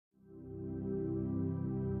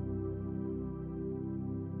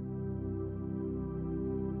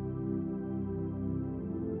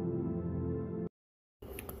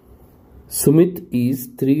Sumit is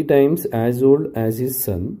 3 times as old as his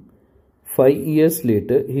son. 5 years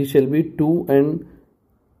later, he shall be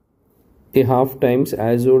 2.5 times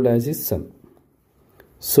as old as his son.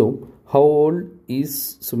 So, how old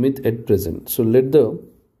is Sumit at present? So, let the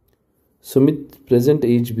Sumit's present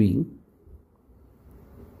age be,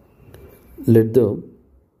 let the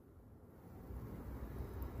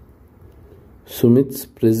Sumit's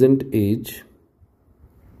present age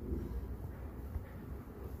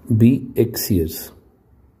be X years,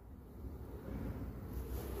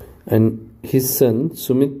 and his son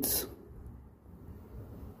Sumit's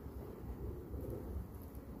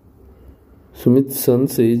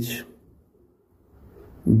son's age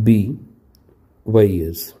be Y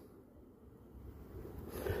years.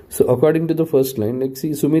 So according to the first line, let's see,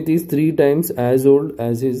 Sumit is 3 times as old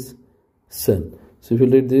as his son. So if you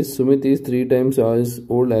write this, Sumit is 3 times as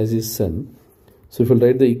old as his son. So if you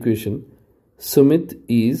write the equation, Sumit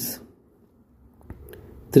is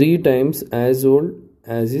 3 times as old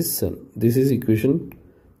as his son. This is equation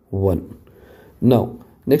 1. Now,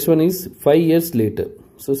 next one is 5 years later.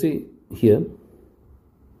 So see here,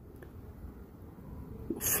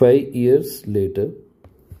 5 years later.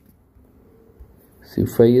 See,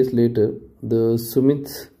 5 years later, the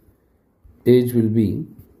Sumit's age will be,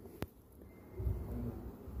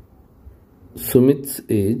 Sumit's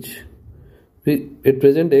age, at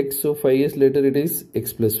present X, so 5 years later it is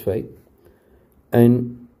X plus 5,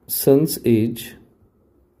 and son's age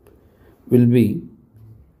will be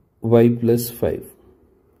Y plus 5.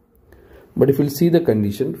 But if we'll see the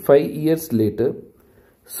condition, 5 years later,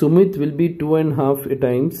 Sumit will be 2.5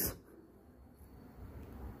 times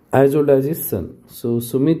as old as his son. So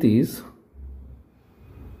Sumit is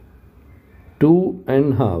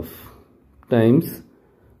 2.5 times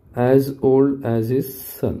as old as his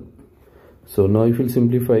son. So now if you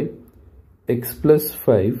simplify, X plus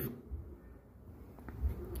 5,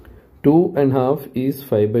 2.5 is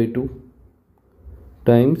 5 by 2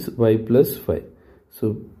 times Y plus 5.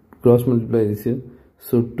 So cross multiply this here.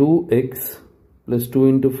 So 2x plus 2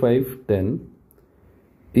 into 5, 10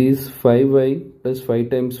 is 5y plus 5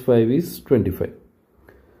 times 5 is 25.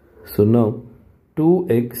 So now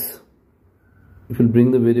 2x, if you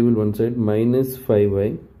bring the variable one side, minus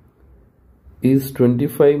 5y is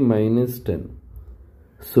 25 minus 10.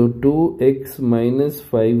 So 2x minus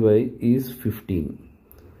 5y is 15.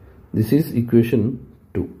 This is equation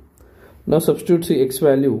 2. Now substitute the x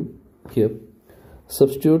value here.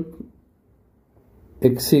 Substitute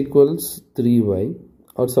x equals 3y,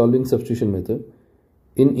 or solving substitution method,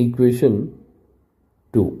 in equation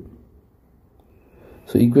 2.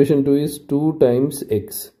 So equation 2 is 2 times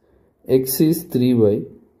x. X is 3y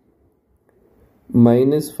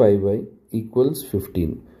minus 5y equals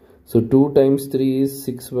 15. So 2 times 3 is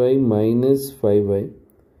 6y minus 5y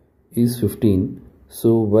is 15.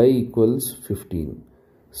 So y equals 15.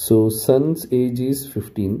 So son's age is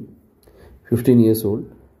 15 years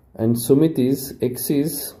old, and Sumit is, X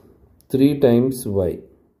is 3 times y.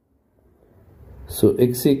 So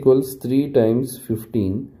X equals 3 times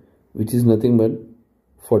 15, which is nothing but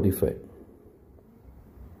 45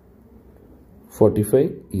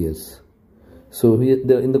 years. So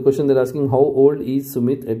here in the question they're asking, how old is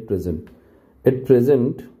Sumit at present? At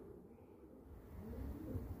present,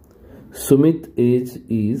 Sumit's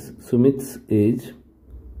age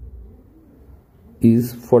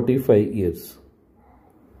is 45 years.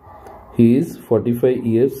 He is 45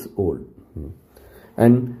 years old.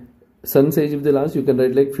 And son's age, if they'll ask, you can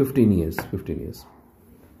write like 15 years.